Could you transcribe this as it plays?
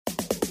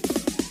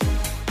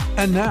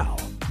And now,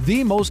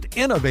 the most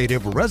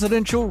innovative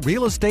residential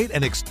real estate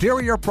and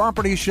exterior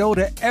property show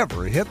to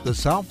ever hit the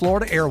South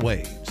Florida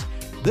airwaves.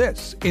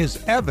 This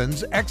is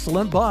Evans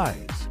Excellent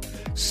Buys.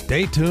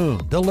 Stay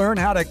tuned to learn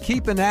how to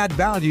keep and add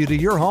value to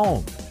your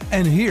home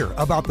and hear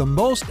about the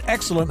most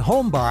excellent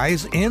home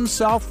buys in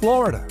South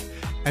Florida.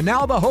 And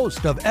now the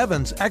host of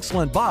Evans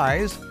Excellent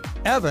Buys,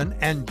 Evan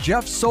and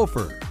Jeff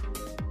Sofer.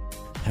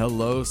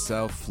 Hello,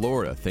 South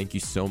Florida. Thank you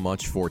so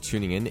much for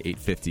tuning in to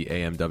 850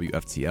 AM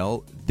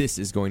WFTL. This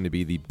is going to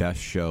be the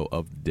best show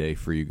of the day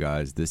for you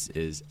guys. This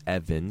is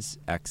Evans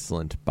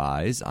Excellent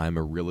Buys. I'm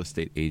a real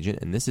estate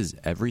agent, and this is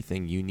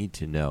everything you need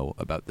to know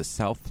about the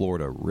South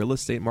Florida real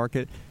estate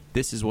market.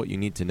 This is what you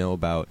need to know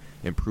about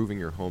improving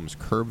your home's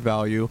curb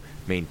value,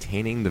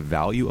 maintaining the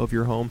value of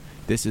your home.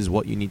 This is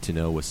what you need to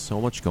know with so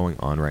much going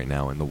on right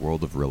now in the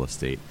world of real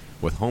estate.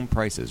 With home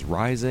prices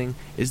rising,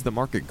 is the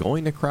market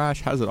going to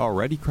crash? Has it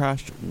already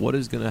crashed? What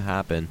is going to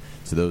happen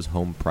to those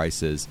home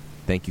prices?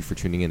 Thank you for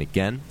tuning in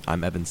again.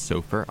 I'm Evan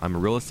Sofer. I'm a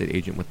real estate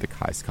agent with the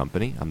Kais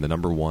Company. I'm the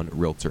 #1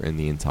 realtor in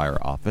the entire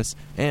office,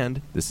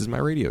 and this is my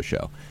radio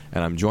show.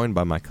 And I'm joined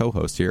by my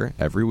co-host here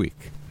every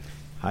week.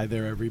 Hi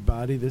there,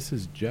 everybody. This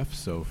is Jeff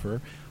Sofer.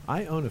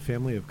 I own a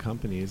family of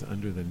companies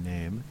under the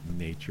name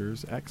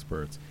Nature's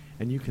Experts,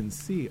 and you can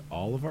see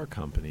all of our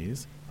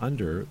companies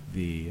under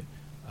the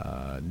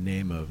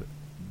name of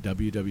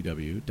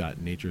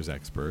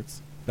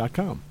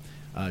www.naturesexperts.com.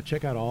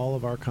 Check out all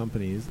of our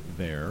companies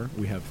there.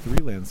 We have 3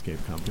 landscape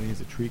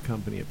companies, a tree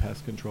company, a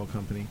pest control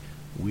company.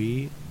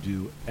 We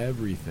do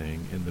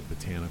everything in the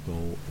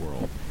botanical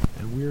world.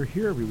 And we're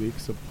here every week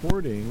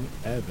supporting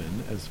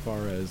Evan as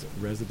far as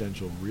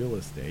residential real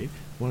estate.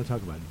 We want to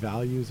talk about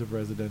values of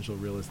residential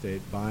real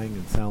estate, buying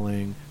and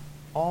selling,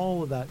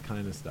 all of that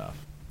kind of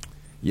stuff.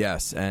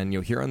 Yes, and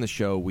here on the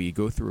show, we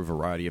go through a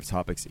variety of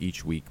topics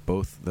each week,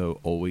 both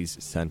though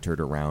always centered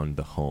around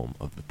the home,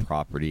 of the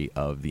property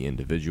of the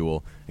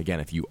individual. Again,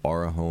 if you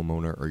are a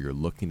homeowner or you're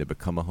looking to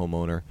become a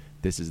homeowner,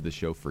 this is the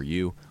show for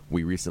you.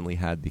 We recently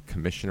had the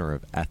Commissioner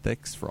of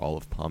Ethics for all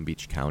of Palm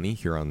Beach County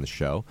here on the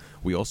show.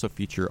 We also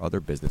feature other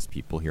business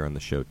people here on the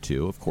show,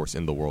 too, of course,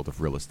 in the world of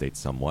real estate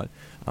somewhat.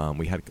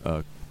 We had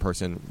a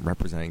person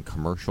representing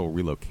Commercial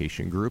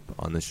Relocation Group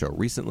on the show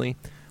recently.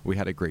 We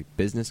had a great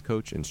business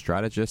coach and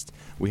strategist.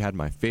 We had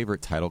my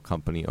favorite title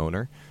company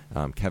owner,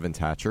 Kevin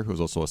Thatcher, who's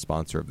also a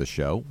sponsor of the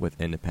show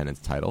with Independence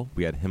Title.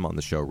 We had him on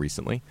the show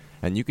recently.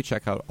 And you can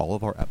check out all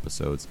of our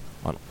episodes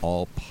on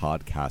all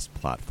podcast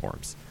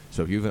platforms.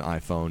 So if you have an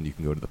iPhone, you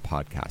can go to the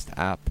podcast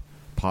app,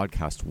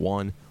 Podcast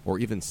One, or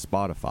even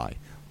Spotify.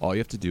 All you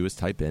have to do is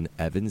type in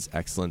Evans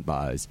Excellent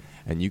Buys,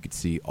 and you can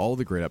see all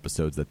the great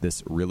episodes that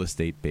this real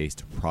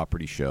estate-based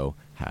property show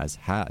has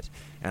had.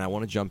 And I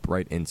want to jump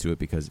right into it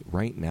because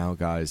right now,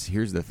 guys,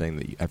 here's the thing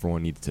that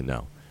everyone needs to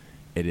know.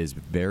 It is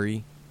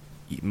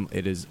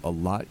a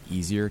lot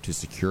easier to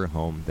secure a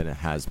home than it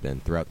has been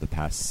throughout the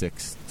past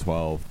 6,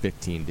 12,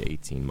 15 to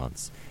 18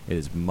 months. It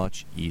is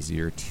much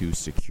easier to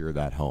secure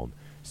that home.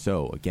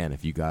 So, again,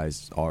 if you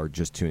guys are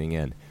just tuning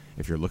in,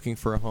 if you're looking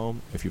for a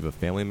home, if you have a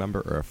family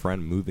member or a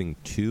friend moving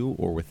to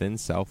or within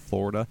South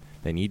Florida,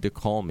 they need to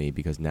call me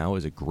because now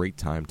is a great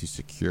time to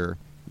secure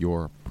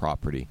your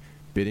property.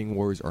 Bidding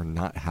wars are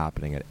not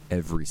happening at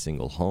every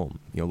single home,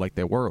 like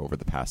they were over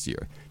the past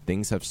year.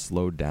 Things have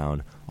slowed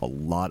down. A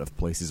lot of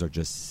places are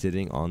just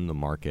sitting on the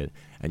market,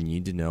 and you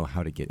need to know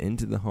how to get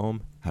into the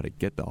home, how to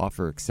get the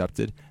offer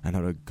accepted, and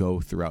how to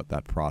go throughout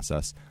that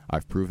process.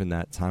 I've proven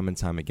that time and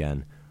time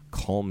again.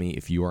 Call me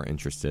if you are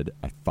interested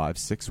at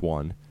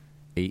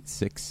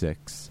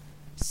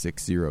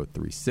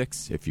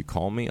 561-866-6036. If you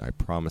call me, I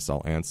promise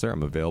I'll answer.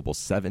 I'm available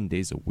 7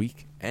 days a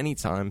week,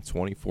 anytime,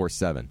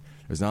 24/7.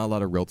 There's not a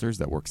lot of realtors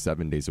that work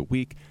 7 days a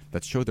week,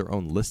 that show their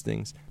own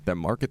listings, that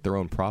market their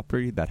own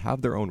property, that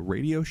have their own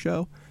radio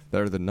show, that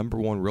are the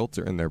 #1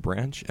 realtor in their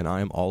branch, and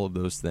I am all of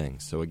those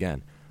things. So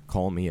again,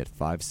 call me at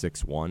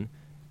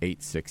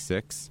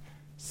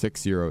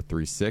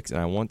 561-866-6036.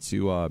 And I want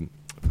to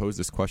pose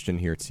this question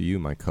here to you,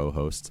 my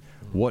co-host.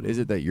 What is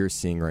it that you're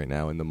seeing right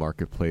now in the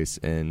marketplace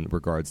in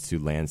regards to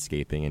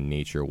landscaping and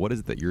nature? What is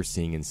it that you're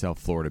seeing in South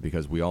Florida?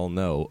 Because we all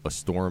know a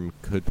storm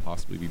could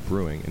possibly be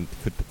brewing and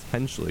could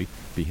potentially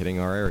be hitting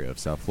our area of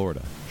South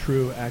Florida.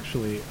 True,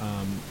 actually,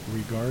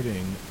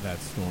 regarding that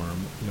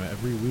storm,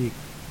 every week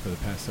for the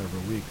past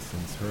several weeks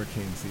since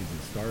hurricane season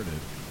started,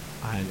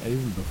 and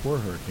even before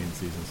hurricane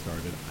season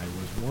started, I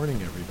was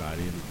warning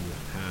everybody that you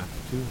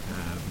have to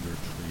have your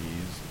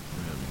trees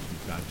trimmed.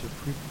 You've got to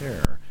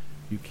prepare.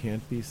 You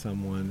can't be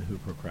someone who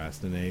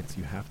procrastinates.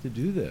 You have to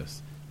do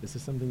this. This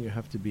is something you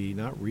have to be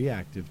not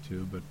reactive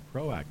to, but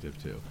proactive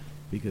to.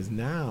 Because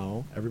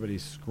now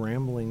everybody's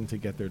scrambling to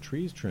get their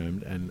trees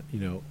trimmed, and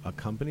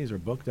companies are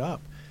booked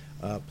up.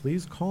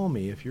 Please call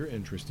me if you're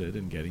interested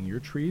in getting your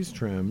trees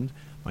trimmed.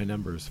 My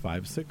number is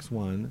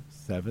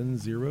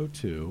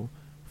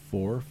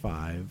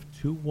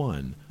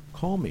 561-702-4521.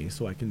 Call me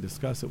so I can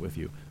discuss it with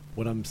you.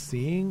 What I'm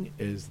seeing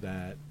is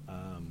that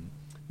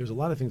there's a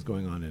lot of things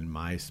going on in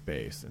my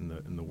space,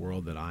 in the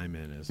world that I'm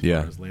in, as Yeah.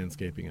 far as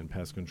landscaping and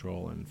pest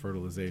control and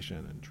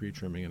fertilization and tree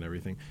trimming and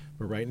everything.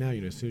 But right now,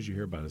 as soon as you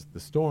hear about the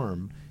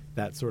storm,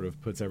 that sort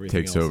of puts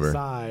everything Takes else over.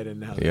 aside, and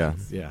now Yeah.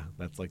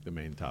 that's like the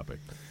main topic.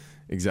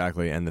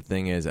 Exactly. And the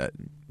thing is,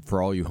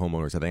 for all you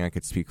homeowners, I think I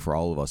could speak for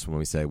all of us when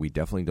we say we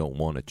definitely don't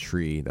want a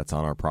tree that's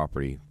on our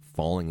property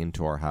falling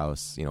into our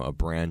house, a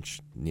branch,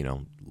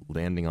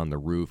 landing on the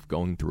roof,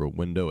 going through a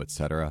window,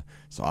 etc.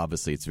 So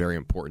obviously it's very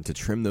important to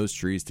trim those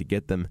trees to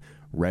get them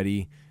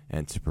ready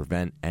and to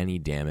prevent any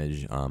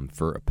damage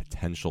for a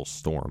potential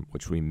storm,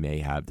 which we may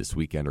have this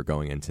weekend or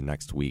going into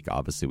next week.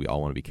 Obviously, we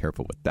all want to be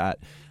careful with that.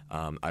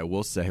 I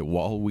will say,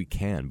 while we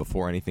can,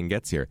 before anything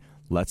gets here,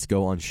 let's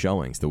go on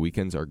showings. The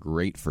weekends are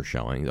great for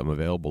showings. I'm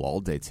available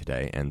all day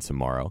today and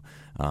tomorrow.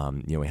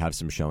 We have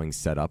some showings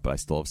set up, but I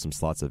still have some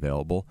slots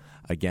available.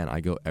 Again, I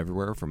go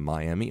everywhere from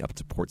Miami up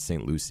to Port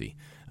St. Lucie.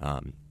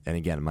 And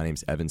again, my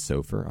name's Evan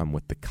Sofer. I'm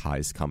with the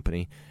Kais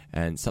Company.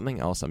 And something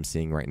else I'm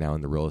seeing right now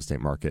in the real estate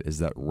market is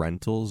that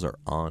rentals are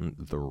on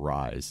the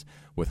rise,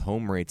 with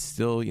home rates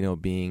still,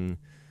 being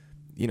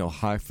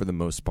high for the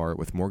most part,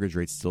 with mortgage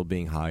rates still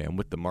being high, and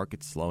with the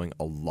market slowing,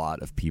 a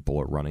lot of people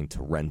are running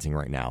to renting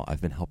right now.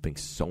 I've been helping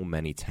so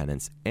many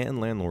tenants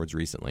and landlords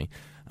recently.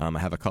 I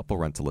have a couple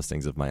rental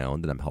listings of my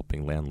own that I'm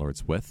helping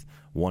landlords with,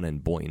 one in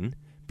Boynton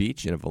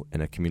Beach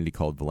in a community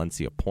called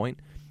Valencia Point,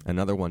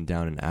 another one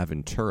down in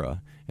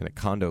Aventura in a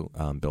condo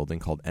building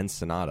called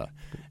Ensenada.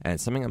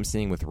 And something I'm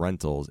seeing with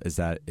rentals is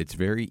that it's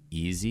very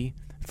easy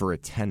for a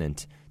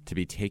tenant to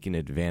be taken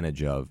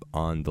advantage of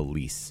on the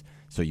lease.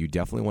 So you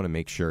definitely want to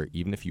make sure,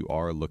 even if you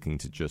are looking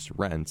to just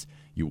rent,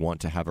 you want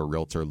to have a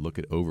realtor look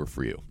it over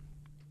for you.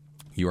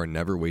 You are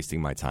never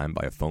wasting my time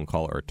by a phone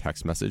call or a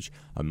text message.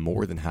 I'm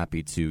more than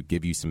happy to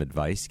give you some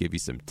advice, give you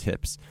some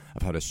tips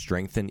of how to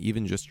strengthen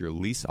even just your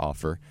lease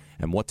offer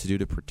and what to do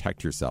to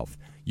protect yourself.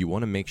 You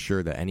want to make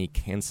sure that any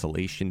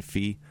cancellation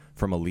fee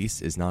from a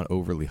lease is not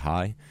overly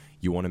high.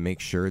 You want to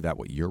make sure that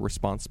what you're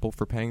responsible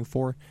for paying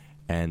for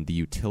and the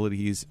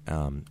utilities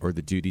or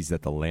the duties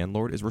that the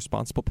landlord is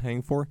responsible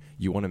paying for,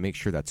 you want to make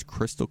sure that's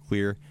crystal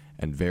clear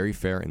and very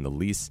fair in the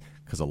lease,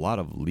 because a lot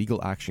of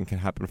legal action can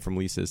happen from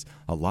leases.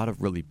 A lot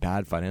of really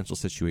bad financial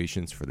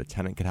situations for the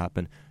tenant could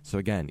happen. So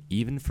again,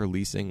 even for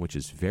leasing, which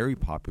is very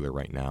popular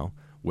right now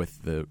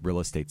with the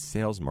real estate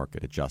sales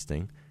market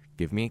adjusting,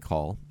 give me a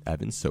call,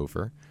 Evan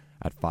Sofer,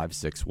 at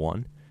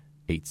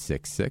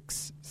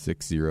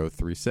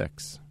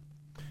 561-866-6036.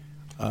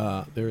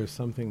 There is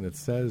something that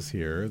says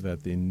here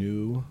that the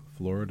new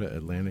Florida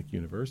Atlantic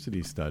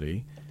University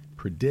study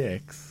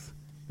predicts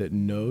that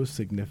no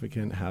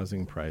significant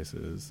housing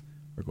prices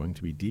are going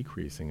to be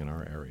decreasing in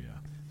our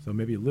area. So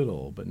maybe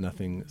little, but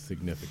nothing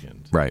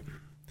significant. Right.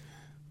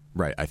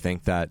 I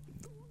think that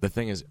the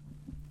thing is,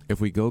 if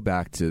we go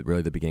back to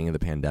really the beginning of the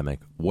pandemic,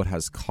 what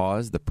has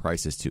caused the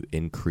prices to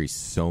increase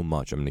so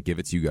much, I'm going to give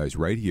it to you guys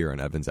right here on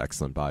Evan's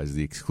Excellent Buys,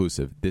 the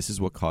exclusive. This is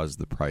what caused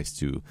the price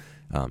to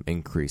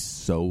increase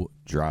so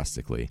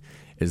drastically,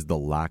 is the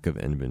lack of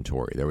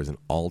inventory. There was an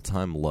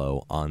all-time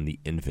low on the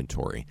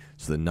inventory.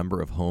 So the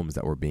number of homes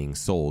that were being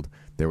sold,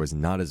 there was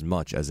not as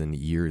much as in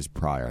years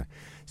prior.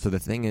 So the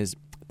thing is,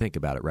 think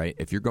about it, right?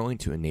 If you're going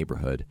to a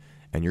neighborhood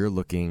and you're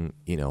looking,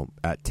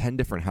 at 10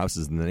 different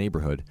houses in the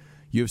neighborhood,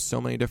 you have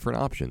so many different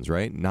options,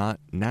 right? Not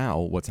now.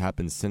 What's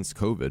happened since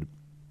COVID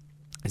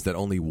is that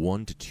only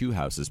 1 to 2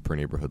 houses per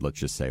neighborhood, let's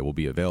just say, will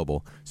be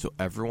available. So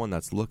everyone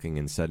that's looking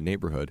in said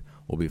neighborhood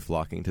will be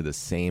flocking to the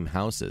same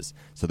houses.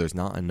 So there's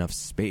not enough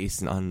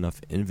space, not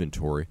enough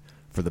inventory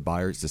for the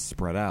buyers to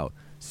spread out.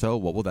 So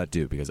what will that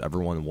do? Because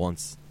everyone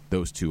wants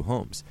those 2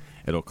 homes.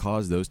 It'll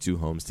cause those 2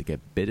 homes to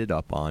get bidded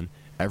up on.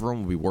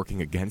 Everyone will be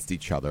working against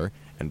each other,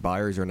 and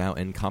buyers are now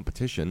in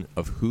competition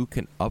of who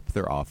can up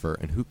their offer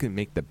and who can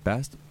make the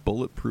best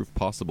bulletproof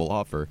possible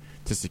offer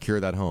to secure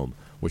that home,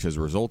 which has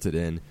resulted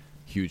in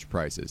huge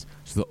prices.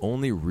 So the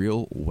only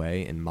real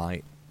way, in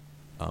my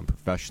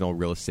professional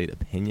real estate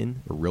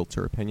opinion, or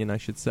realtor opinion, I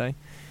should say,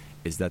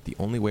 is that the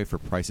only way for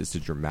prices to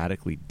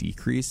dramatically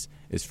decrease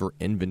is for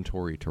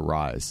inventory to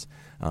rise.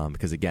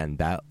 Because again,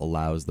 that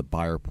allows the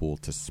buyer pool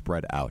to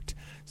spread out.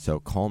 So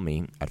call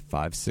me at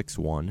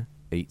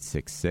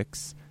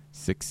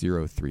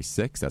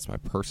 561-866-6036. That's my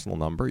personal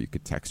number. You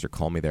could text or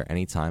call me there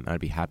anytime, and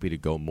I'd be happy to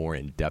go more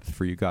in depth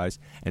for you guys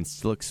and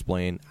still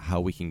explain how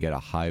we can get a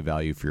high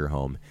value for your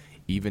home,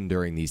 even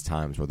during these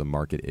times where the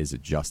market is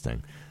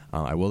adjusting.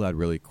 I will add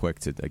really quick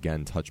to,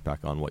 again, touch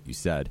back on what you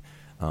said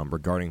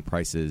regarding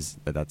prices.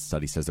 That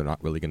study says they're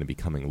not really going to be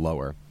coming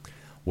lower.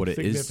 What it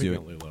is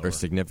doing, or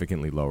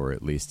significantly lower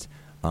at least.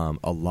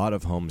 A lot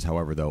of homes,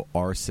 however, though,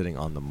 are sitting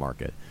on the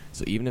market.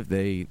 So even if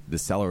the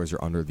sellers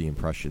are under the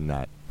impression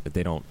that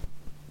they don't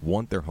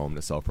want their home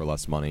to sell for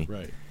less money,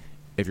 right.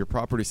 If your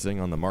property's sitting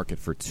on the market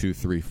for 2,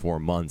 3, 4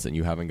 months and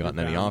you haven't gotten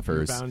any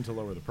offers, you're bound to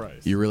lower the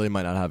price. You really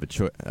might not have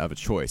a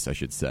choice, I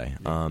should say.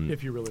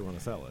 If you really want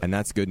to sell it. And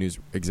that's good news,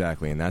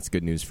 exactly, and that's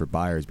good news for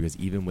buyers, because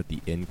even with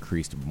the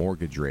increased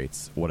mortgage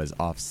rates, what has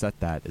offset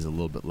that is a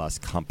little bit less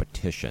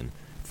competition,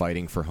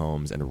 fighting for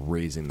homes and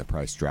raising the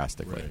price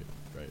drastically. Right.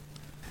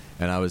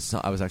 And I was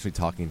actually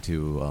talking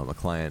to a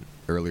client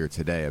earlier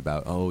today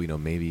about,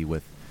 maybe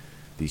with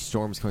these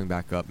storms coming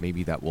back up,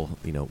 maybe that will,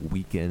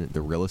 weaken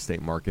the real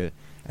estate market.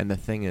 And the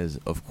thing is,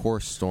 of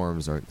course,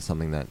 storms are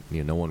something that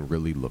no one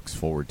really looks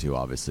forward to,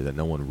 obviously, that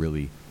no one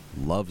really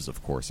loves,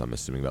 of course, I'm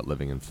assuming, about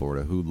living in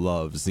Florida. Who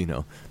loves,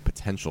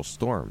 potential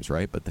storms,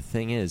 right? But the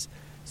thing is,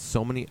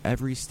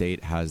 every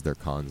state has their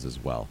cons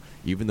as well.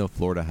 Even though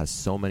Florida has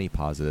so many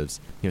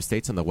positives,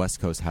 states on the West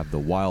Coast have the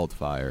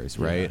wildfires,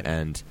 right?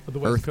 And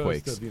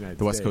earthquakes. The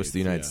West Coast of the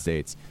United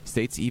States.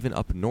 States even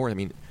up north. I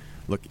mean,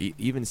 look,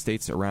 even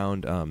states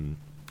around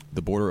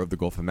the border of the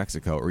Gulf of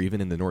Mexico, or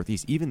even in the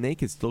Northeast, even they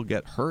could still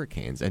get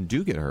hurricanes and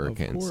do get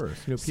hurricanes.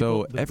 Of course.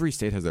 So every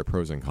state has their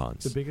pros and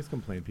cons. The biggest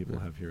complaint people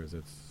have here is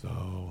it's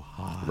so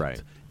hot.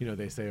 Right.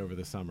 They say over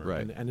the summer.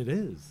 Right. And it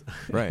is.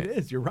 Right. It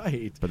is. You're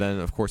right. But then,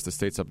 of course, the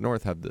states up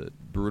north have the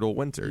brutal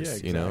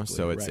winters, Yeah, exactly.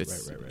 So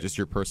it's Right. just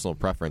your personal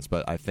preference.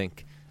 But I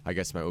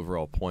guess my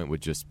overall point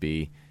would just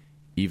be,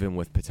 even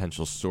with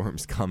potential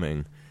storms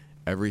coming,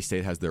 every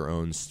state has their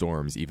own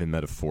storms, even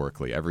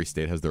metaphorically. Every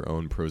state has their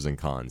own pros and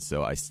cons.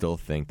 So I still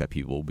think that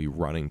people will be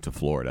running to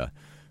Florida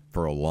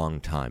for a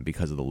long time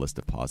because of the list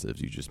of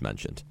positives you just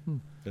mentioned.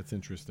 That's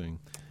interesting.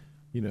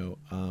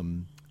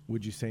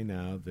 Would you say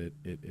now that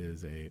it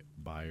is a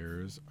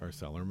buyer's or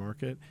seller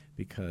market?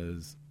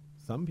 Because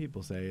some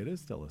people say it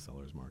is still a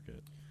seller's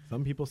market.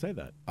 Some people say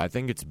that. I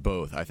think it's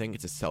both. I think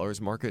it's a seller's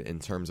market in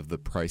terms of the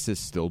prices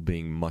still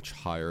being much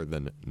higher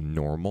than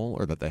normal,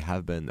 or that they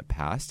have been in the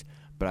past.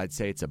 But I'd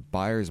say it's a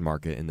buyer's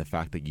market in the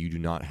fact that you do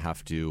not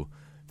have to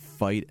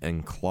fight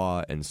and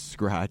claw and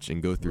scratch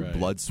and go through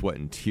blood, sweat,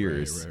 and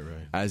tears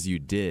as you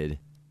did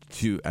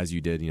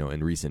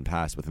in recent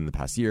past, within the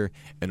past year,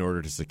 in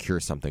order to secure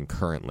something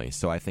currently.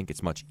 So I think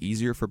it's much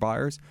easier for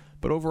buyers.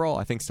 But overall,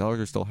 I think sellers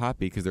are still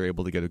happy because they're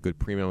able to get a good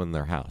premium in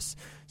their house.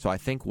 So I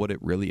think what it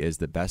really is,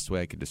 the best way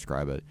I could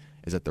describe it,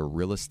 is that the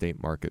real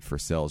estate market for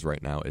sales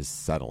right now is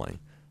settling.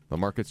 The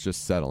market's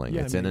just settling.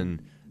 It's in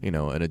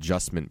an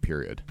adjustment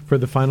period. For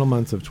the final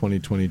months of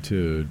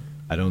 2022,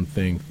 I don't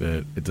think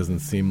that it doesn't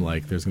seem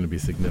like there's going to be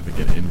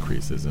significant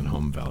increases in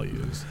home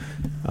values,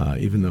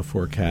 even though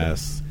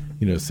forecasts,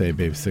 say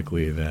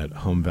basically that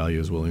home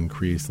values will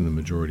increase in the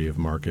majority of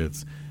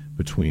markets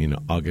between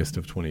August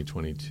of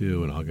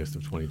 2022 and August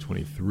of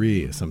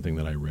 2023 is something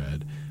that I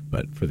read.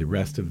 But for the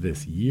rest of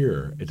this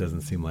year, it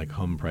doesn't seem like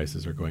home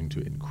prices are going to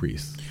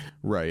increase.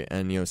 Right.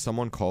 And,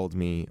 someone called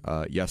me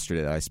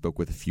yesterday that I spoke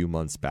with a few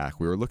months back.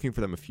 We were looking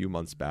for them a few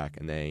months back,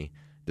 and they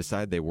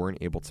decided they weren't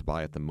able to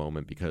buy at the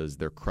moment because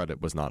their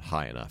credit was not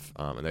high enough.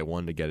 And they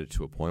wanted to get it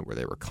to a point where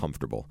they were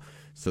comfortable.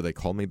 So they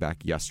called me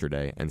back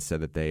yesterday and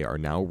said that they are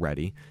now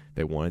ready.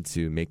 They wanted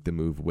to make the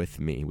move with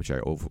me, which I,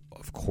 of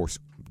course,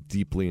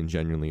 deeply and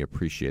genuinely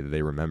appreciated.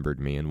 They remembered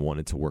me and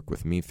wanted to work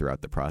with me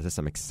throughout the process.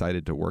 I'm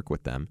excited to work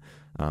with them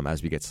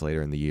as we get to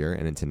later in the year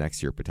and into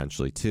next year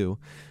potentially too.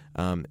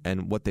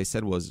 And what they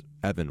said was,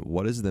 Evan,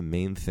 what is the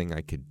main thing I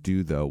could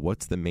do though?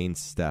 What's the main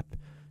step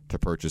to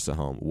purchase a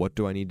home? What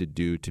do I need to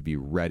do to be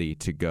ready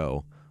to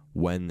go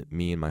when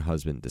me and my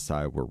husband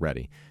decide we're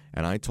ready?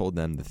 And I told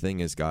them the thing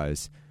is,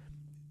 guys,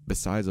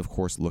 besides, of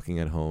course, looking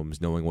at homes,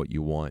 knowing what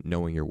you want,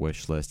 knowing your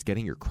wish list,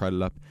 getting your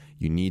credit up,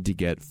 you need to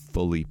get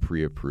fully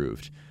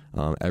pre-approved.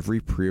 Every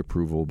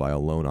pre-approval by a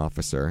loan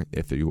officer,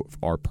 if you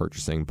are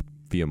purchasing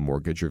via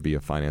mortgage or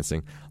via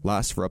financing,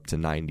 lasts for up to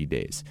 90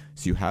 days.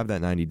 So you have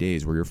that 90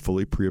 days where you're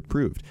fully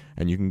pre-approved,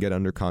 and you can get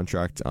under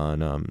contract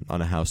on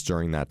a house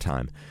during that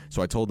time.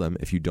 So I told them,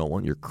 if you don't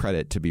want your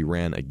credit to be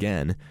ran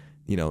again,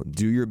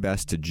 do your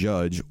best to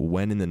judge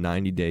when in the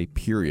 90-day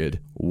period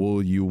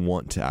will you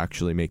want to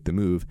actually make the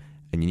move,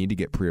 and you need to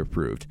get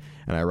pre-approved.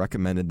 And I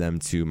recommended them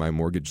to my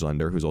mortgage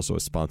lender, who's also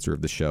a sponsor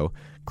of the show,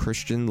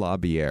 Christian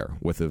Labiere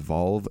with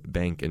Evolve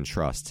Bank and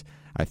Trust.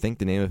 I think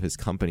the name of his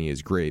company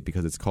is great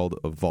because it's called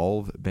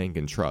Evolve Bank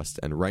and Trust.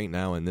 And right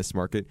now in this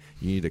market,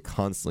 you need to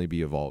constantly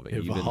be evolving.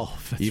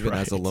 Even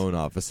as a loan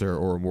officer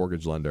or a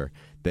mortgage lender.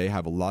 They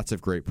have lots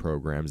of great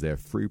programs. They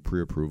have free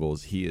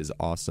pre-approvals. He is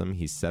awesome.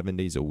 He's 7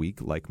 days a week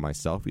like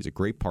myself. He's a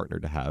great partner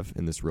to have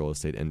in this real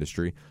estate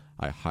industry.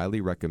 I highly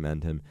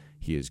recommend him.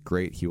 He is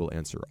great. He will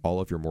answer all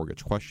of your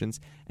mortgage questions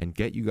and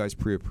get you guys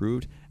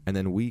pre-approved, and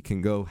then we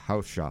can go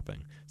house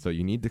shopping. So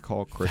you need to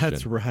call Christian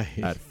That's right.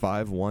 at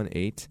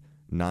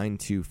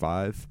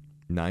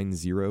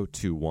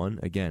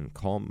 518-925-9021. Again,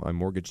 call my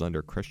mortgage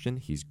lender, Christian.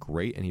 He's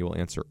great, and he will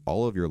answer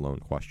all of your loan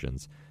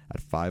questions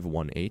at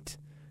 518-925-9021.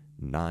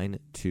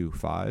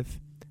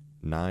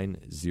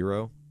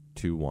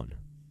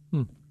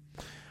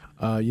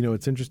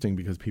 It's interesting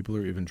because people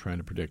are even trying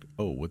to predict,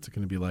 what's it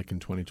going to be like in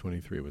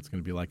 2023? What's it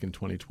going to be like in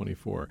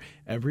 2024?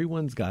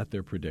 Everyone's got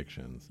their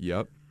predictions.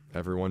 Yep.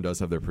 Everyone does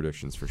have their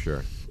predictions for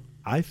sure.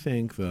 I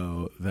think,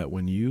 though, that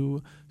when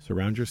you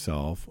surround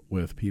yourself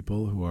with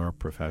people who are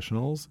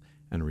professionals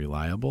and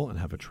reliable and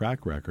have a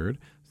track record,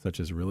 such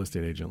as a real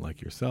estate agent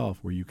like yourself,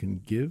 where you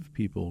can give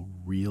people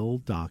real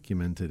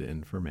documented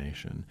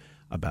information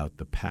about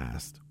the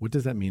past, what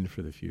does that mean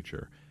for the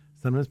future?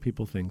 Sometimes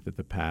people think that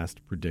the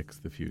past predicts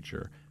the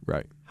future.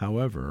 Right.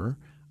 However,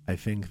 I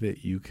think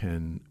that you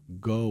can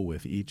go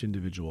with each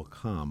individual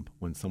comp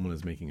when someone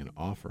is making an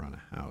offer on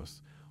a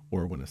house,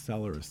 or when a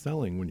seller is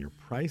selling, when you're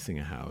pricing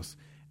a house,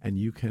 and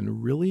you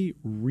can really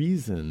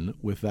reason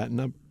with that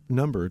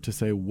number to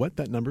say what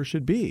that number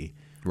should be.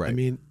 Right. I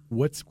mean,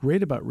 what's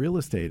great about real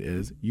estate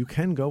is you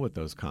can go with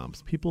those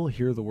comps. People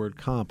hear the word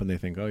comp and they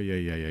think, oh,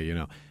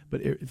 yeah,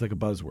 but it's like a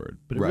buzzword.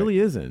 But it really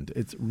isn't.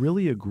 It's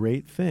really a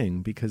great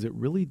thing because it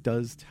really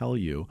does tell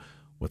you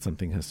what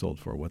something has sold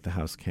for, what the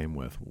house came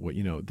with, what,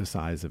 the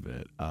size of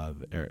it,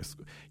 the air,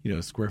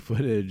 square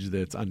footage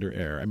that's under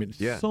air. I mean,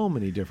 so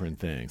many different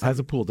things. Has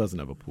a pool, doesn't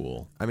have a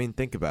pool. I mean,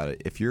 think about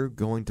it. If you're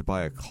going to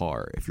buy a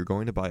car, if you're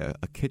going to buy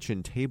a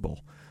kitchen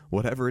table,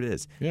 whatever it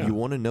is, you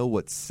want to know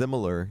what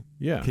similar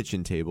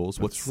kitchen tables,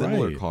 what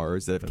similar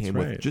cars that came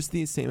with just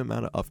the same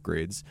amount of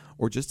upgrades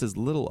or just as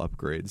little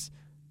upgrades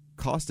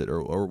costed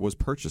or was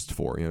purchased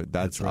for.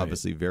 That's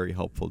obviously very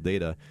helpful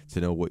data to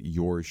know what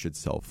yours should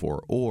sell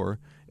for. Or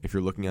if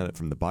you're looking at it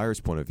from the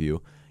buyer's point of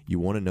view, you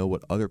want to know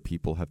what other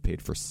people have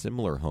paid for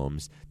similar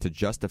homes to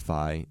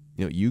justify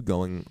you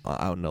going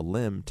out on a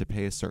limb to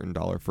pay a certain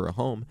dollar for a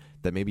home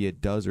that maybe it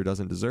does or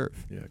doesn't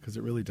deserve. Yeah, because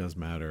it really does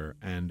matter.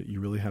 And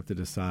you really have to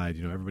decide,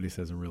 everybody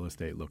says in real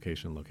estate,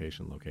 location,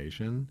 location,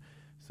 location.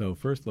 So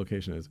first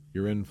location is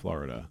you're in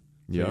Florida.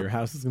 So your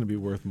house is going to be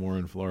worth more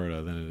in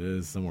Florida than it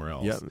is somewhere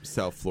else. Yeah,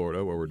 South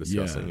Florida, where we're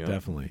discussing. Yeah,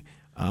 definitely.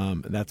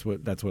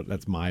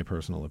 That's my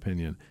personal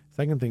opinion.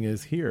 Second thing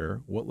is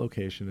here, what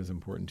location is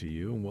important to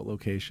you and what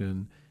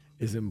location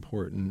is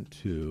important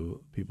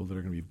to people that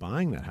are going to be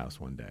buying that house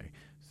one day.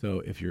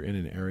 So if you're in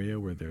an area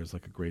where there's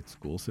like a great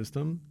school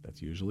system,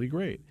 that's usually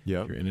great.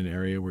 Yep. If you're in an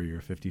area where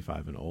you're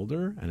 55 and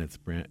older and it's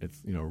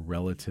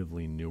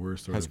relatively newer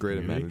sort has of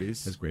great community,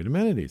 amenities. has great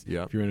amenities.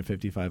 Yep. If you're in a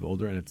 55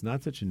 older and it's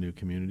not such a new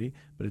community,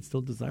 but it's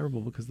still desirable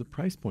because the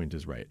price point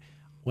is right.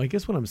 Well, I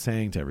guess what I'm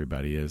saying to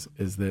everybody is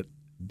that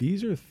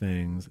these are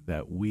things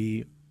that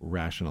we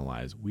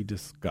rationalize, we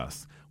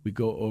discuss, we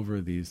go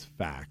over these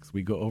facts,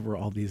 we go over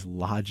all these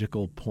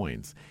logical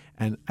points.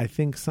 And I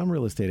think some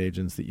real estate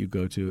agents that you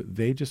go to,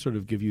 they just sort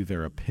of give you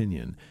their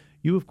opinion.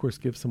 You, of course,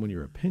 give someone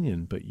your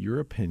opinion, but your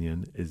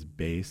opinion is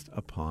based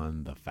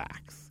upon the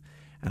facts.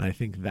 And I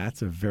think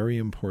that's a very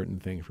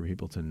important thing for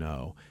people to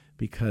know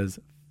because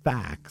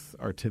facts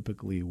are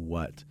typically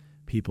what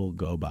people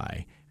go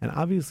by. And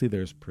obviously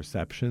there's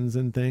perceptions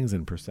and things,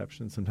 and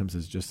perception sometimes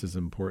is just as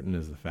important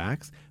as the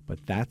facts,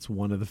 but that's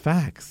one of the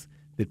facts,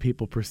 that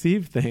people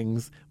perceive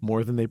things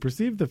more than they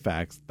perceive the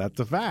facts. That's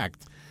a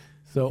fact.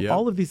 So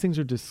all of these things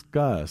are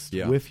discussed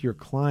with your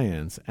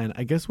clients. And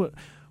I guess what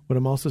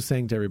I'm also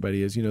saying to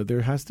everybody is,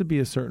 there has to be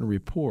a certain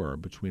rapport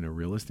between a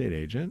real estate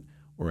agent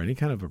or any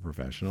kind of a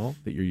professional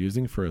that you're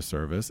using for a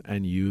service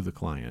and you, the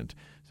client.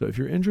 So if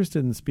you're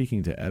interested in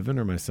speaking to Evan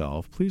or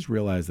myself, please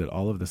realize that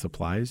all of this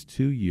applies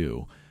to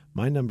you.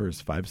 My number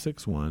is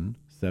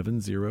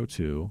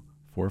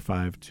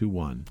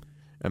 561-702-4521.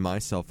 And my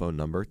cell phone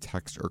number,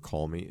 text or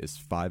call me, is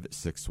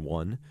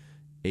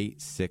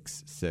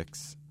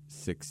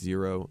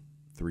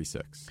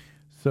 561-866-6036.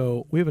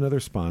 So we have another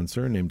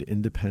sponsor named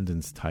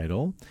Independence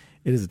Title.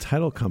 It is a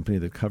title company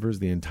that covers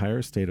the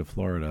entire state of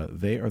Florida.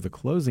 They are the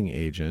closing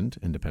agent,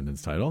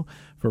 Independence Title,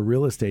 for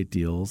real estate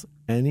deals,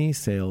 any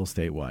sale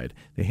statewide.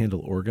 They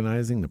handle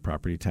organizing the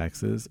property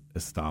taxes,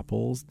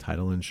 estoppels,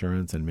 title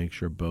insurance, and make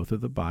sure both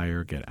of the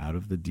buyer get out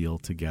of the deal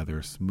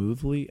together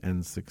smoothly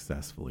and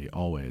successfully,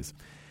 always.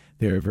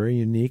 They are very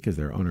unique as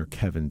their owner,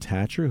 Kevin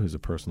Thatcher, who's a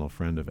personal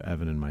friend of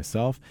Evan and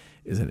myself,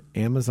 is an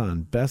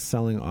Amazon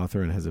best-selling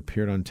author and has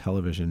appeared on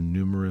television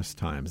numerous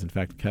times. In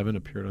fact, Kevin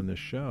appeared on this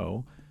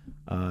show,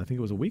 I think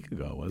it was a week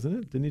ago, wasn't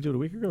it? Didn't he do it a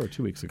week ago or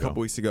 2 weeks ago? A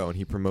couple weeks ago, and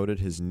he promoted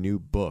his new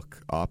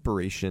book,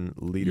 Operation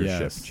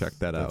Leadership. Yes, check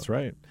that out. That's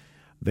right.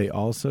 They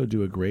also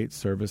do a great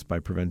service by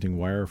preventing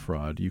wire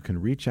fraud. You can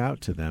reach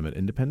out to them at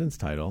Independence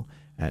Title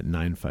at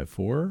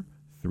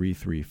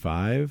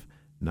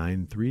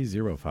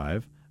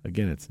 954-335-9305.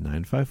 Again, it's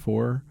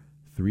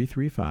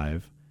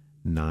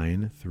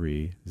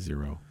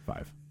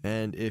 954-335-9305.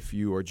 And if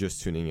you are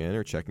just tuning in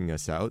or checking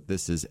us out,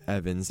 this is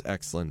Evan's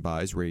Excellent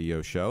Buys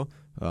radio show.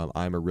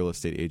 I'm a real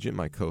estate agent.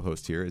 My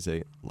co-host here is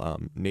a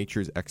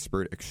nature's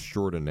expert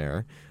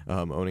extraordinaire,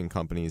 owning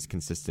companies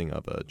consisting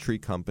of a tree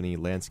company,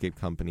 landscape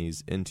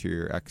companies,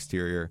 interior,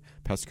 exterior,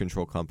 pest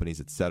control companies,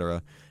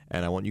 etc.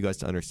 And I want you guys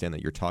to understand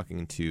that you're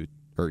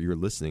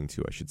listening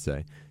to, I should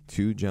say,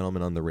 two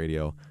gentlemen on the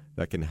radio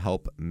that can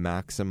help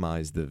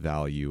maximize the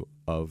value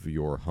of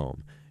your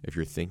home. If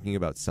you're thinking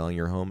about selling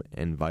your home,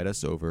 invite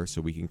us over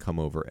so we can come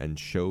over and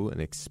show and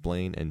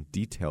explain and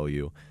detail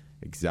you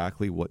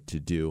exactly what to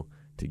do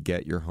to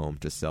get your home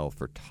to sell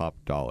for top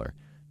dollar.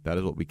 That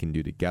is what we can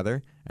do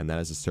together, and that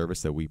is a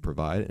service that we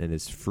provide, and it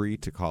is free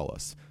to call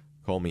us.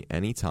 Call me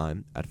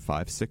anytime at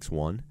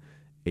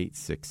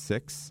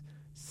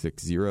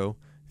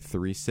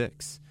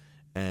 561-866-6036.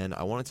 And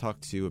I want to talk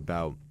to you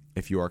about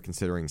if you are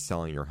considering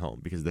selling your home,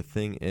 because the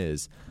thing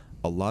is,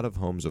 a lot of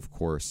homes, of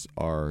course,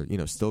 are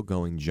still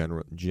going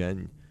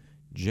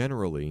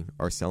generally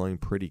are selling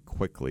pretty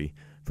quickly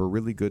for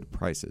really good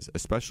prices,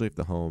 especially if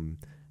the home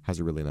has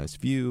a really nice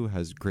view,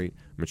 has great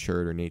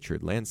matured or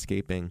natured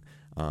landscaping,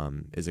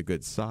 is a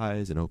good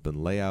size, an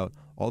open layout.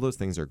 All those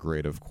things are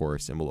great, of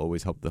course, and will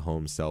always help the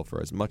home sell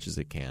for as much as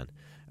it can,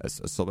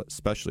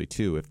 especially,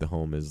 too, if the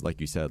home is,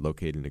 like you said,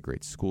 located in a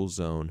great school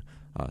zone,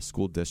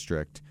 school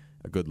district,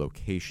 a good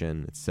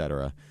location,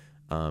 etc.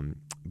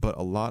 But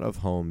a lot of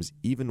homes,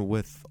 even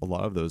with a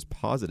lot of those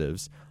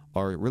positives,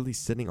 are really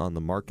sitting on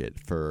the market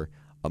for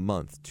a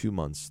month, 2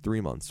 months, 3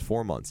 months,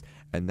 4 months,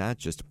 and that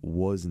just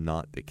was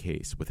not the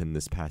case within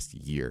this past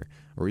year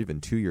or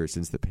even 2 years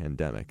since the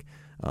pandemic.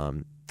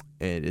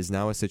 It is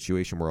now a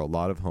situation where a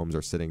lot of homes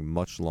are sitting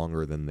much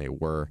longer than they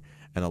were,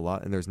 and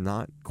there's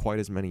not quite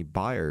as many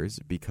buyers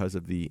because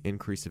of the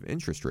increase of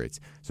interest rates.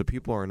 So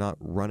people are not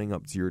running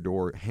up to your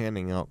door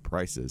handing out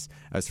prices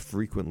as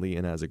frequently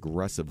and as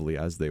aggressively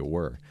as they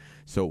were.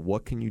 So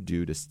what can you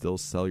do to still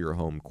sell your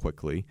home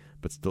quickly,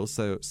 but still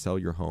sell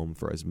your home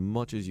for as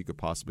much as you could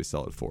possibly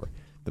sell it for?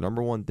 The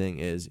number one thing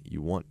is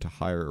you want to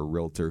hire a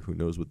realtor who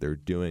knows what they're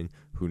doing,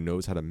 who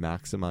knows how to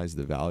maximize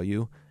the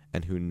value,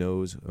 and who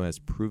has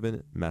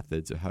proven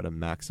methods of how to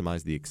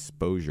maximize the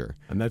exposure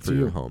for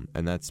your home.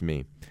 And that's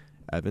me.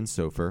 Evan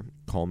Sofer.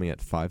 Call me at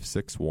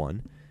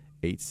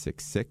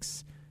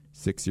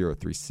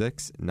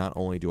 561-866-6036. Not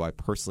only do I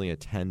personally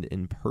attend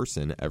in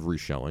person every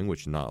showing,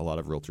 which not a lot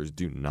of realtors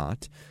do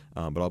not,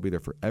 but I'll be there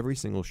for every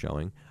single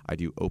showing. I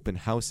do open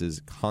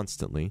houses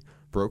constantly.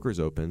 Brokers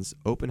opens.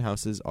 Open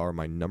houses are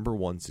my number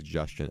one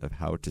suggestion of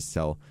how to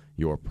sell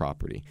your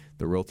property.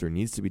 The realtor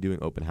needs to be doing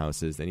open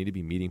houses. They need to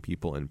be meeting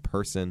people in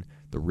person,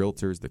 the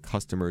realtors, the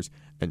customers,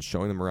 and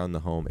showing them around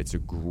the home. It's a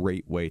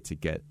great way to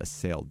get a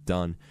sale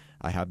done.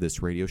 I have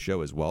this radio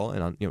show as well,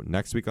 and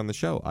next week on the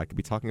show, I could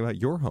be talking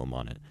about your home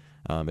on it.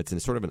 It's in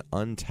sort of an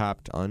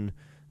untapped, an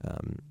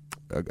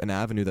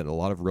avenue that a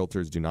lot of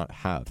realtors do not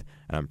have,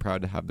 and I'm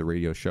proud to have the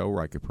radio show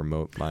where I could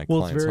promote my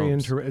clients'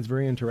 homes. It's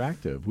very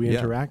interactive. We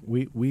interact.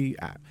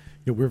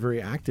 We're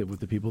very active with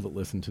the people that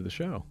listen to the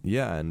show.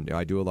 Yeah, and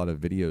I do a lot of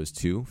videos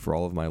too for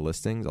all of my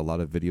listings. A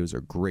lot of videos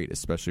are great,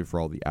 especially for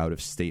all the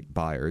out-of-state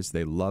buyers.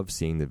 They love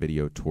seeing the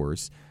video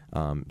tours.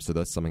 So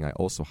that's something I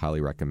also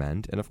highly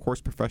recommend. And of course,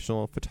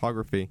 professional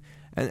photography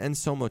and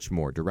so much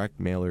more. Direct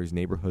mailers,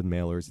 neighborhood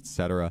mailers,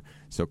 etc.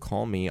 So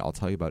call me. I'll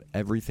tell you about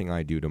everything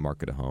I do to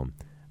market a home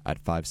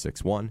at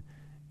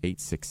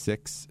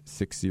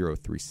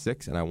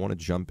 561-866-6036. And I want to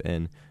jump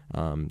in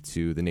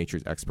to the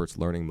Nature's Experts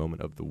Learning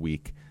Moment of the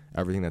Week.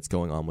 Everything that's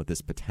going on with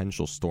this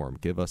potential storm.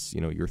 Give us,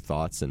 your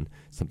thoughts and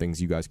some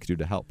things you guys could do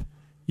to help.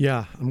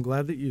 Yeah, I'm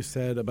glad that you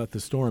said about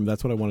the storm.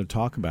 That's what I want to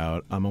talk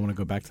about. I want to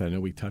go back to that. I know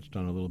we touched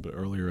on it a little bit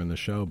earlier in the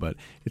show, but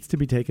it's to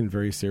be taken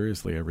very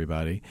seriously,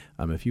 everybody.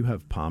 If you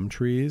have palm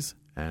trees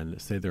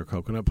and say they're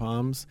coconut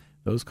palms,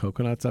 those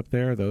coconuts up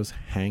there, those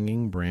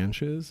hanging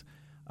branches,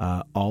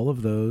 all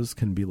of those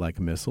can be like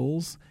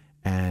missiles,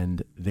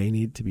 and they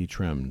need to be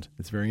trimmed.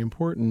 It's very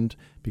important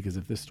because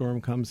if this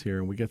storm comes here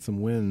and we get some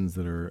winds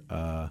that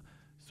are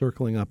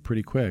circling up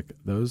pretty quick,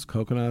 those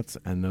coconuts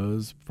and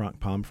those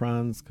palm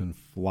fronds can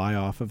fly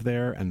off of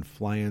there and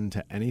fly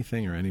into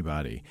anything or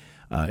anybody.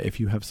 If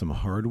you have some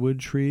hardwood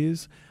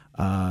trees,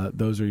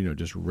 those are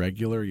just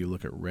regular. You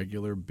look at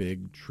regular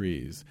big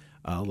trees.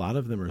 A lot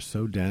of them are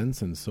so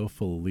dense and so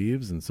full of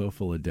leaves and so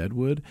full of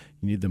deadwood,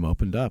 you need them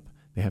opened up.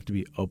 They have to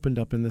be opened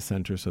up in the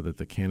center so that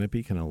the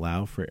canopy can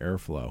allow for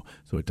airflow,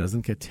 so it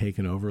doesn't get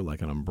taken over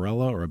like an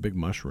umbrella or a big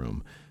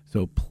mushroom.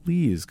 So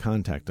please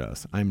contact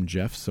us. I'm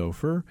Jeff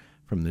Sofer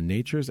from the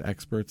Nature's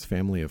Experts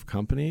family of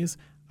companies.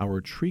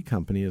 Our tree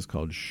company is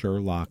called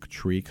Sherlock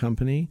Tree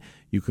Company.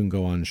 You can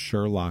go on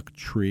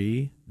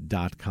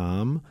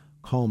sherlocktree.com.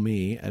 Call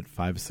me at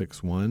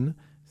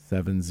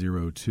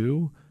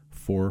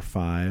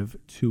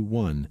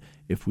 561-702-4521.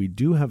 If we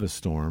do have a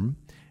storm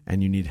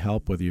and you need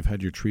help, whether you've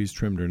had your trees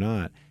trimmed or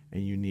not,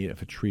 and you need,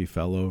 if a tree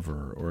fell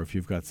over or if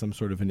you've got some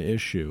sort of an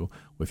issue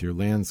with your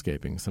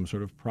landscaping, some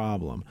sort of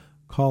problem,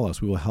 call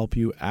us. We will help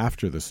you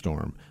after the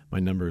storm. My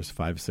number is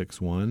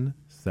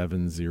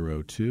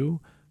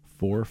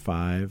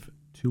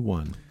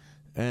 561-702-4521.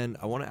 And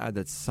I want to add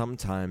that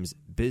sometimes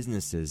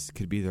businesses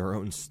could be their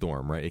own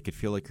storm, right? It could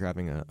feel like you're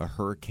having a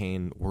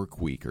hurricane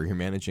work week or you're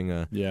managing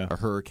a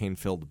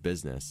hurricane-filled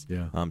business.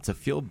 Yeah. To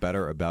feel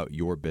better about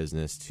your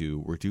business,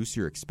 to reduce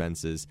your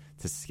expenses,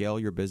 to scale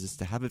your business,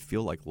 to have it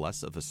feel like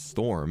less of a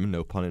storm,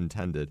 no pun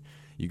intended,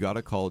 you got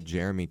to call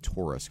Jeremy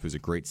Torres, who's a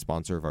great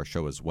sponsor of our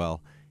show as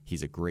well.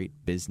 He's a great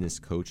business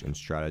coach and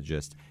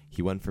strategist.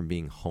 He went from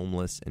being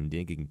homeless and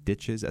digging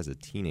ditches as a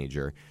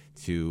teenager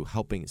to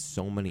helping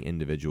so many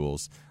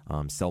individuals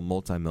sell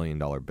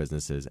multi-million-dollar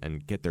businesses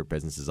and get their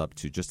businesses up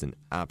to just an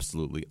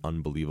absolutely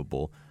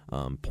unbelievable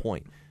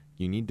point.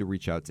 You need to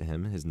reach out to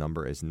him. His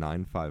number is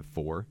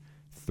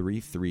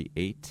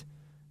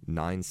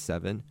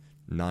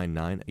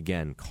 954-338-9799.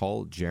 Again,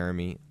 call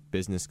Jeremy,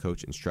 business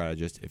coach and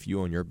strategist, if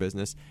you own your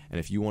business and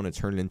if you want to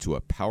turn it into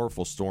a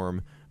powerful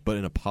storm, but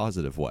in a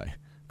positive way.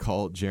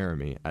 Call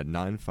Jeremy at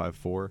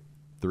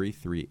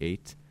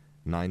 954-338-9799.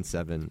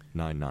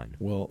 9799.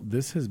 Well,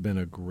 this has been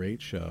a great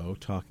show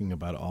talking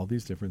about all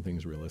these different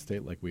things real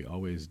estate like we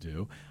always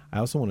do. I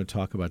also want to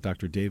talk about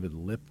Dr. David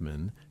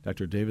Lipman.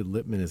 Dr. David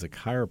Lipman is a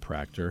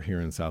chiropractor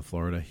here in South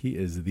Florida. He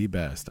is the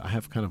best. I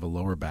have kind of a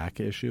lower back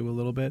issue a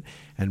little bit,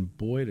 and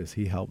boy, does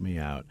he help me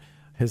out.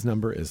 His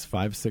number is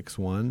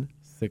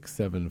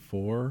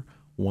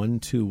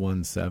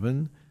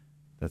 561-674-1217.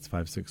 That's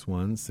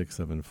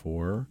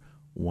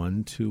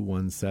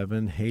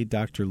 561-674-1217. Hey,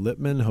 Dr.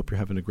 Lipman, hope you're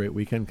having a great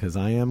weekend, because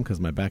I am, because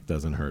my back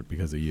doesn't hurt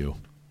because of you.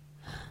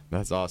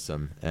 That's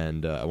awesome.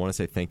 And I want to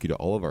say thank you to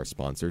all of our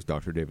sponsors,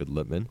 Dr. David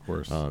Lipman, Of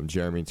course.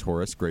 Jeremy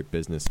Torres, great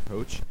business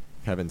coach,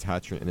 Kevin's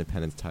Hatcher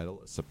Independence Title,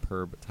 a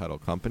superb title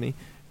company,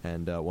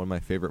 and one of my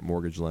favorite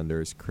mortgage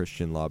lenders,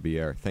 Christian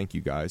Labiere. Thank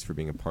you guys for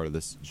being a part of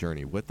this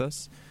journey with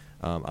us.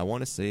 I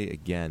want to say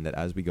again that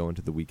as we go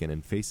into the weekend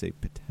and face a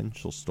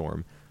potential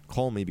storm,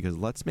 call me, because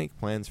let's make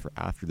plans for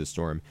after the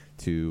storm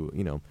to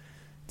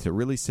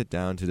really sit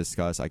down to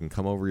discuss. I can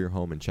come over your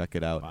home and check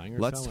it out.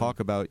 Let's talk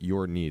about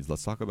your needs.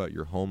 Let's talk about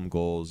your home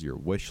goals, your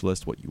wish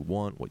list, what you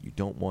want, what you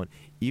don't want.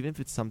 Even if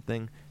it's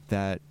something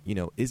that,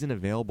 isn't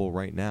available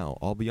right now,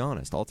 I'll be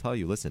honest. I'll tell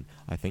you, listen,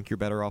 I think you're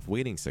better off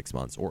waiting 6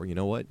 months, or you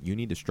know what? You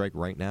need to strike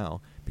right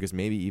now, because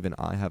maybe even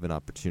I have an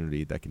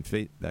opportunity that can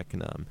fit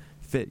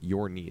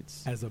your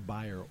needs. As a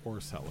buyer or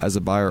seller. As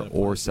a buyer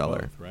or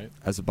seller. Both, right?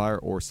 As a buyer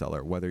or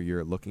seller, whether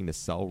you're looking to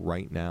sell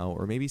right now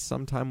or maybe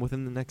sometime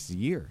within the next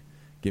year,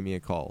 give me a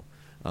call.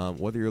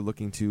 Whether you're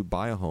looking to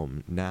buy a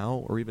home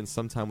now or even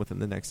sometime within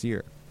the next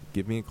year,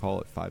 give me a call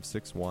at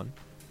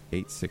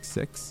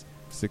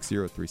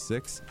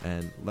 561-866-6036,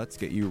 and let's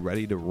get you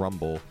ready to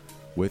rumble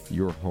with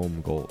your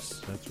home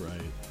goals. That's right.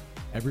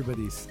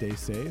 Everybody stay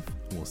safe,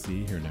 and we'll see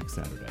you here next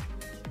Saturday.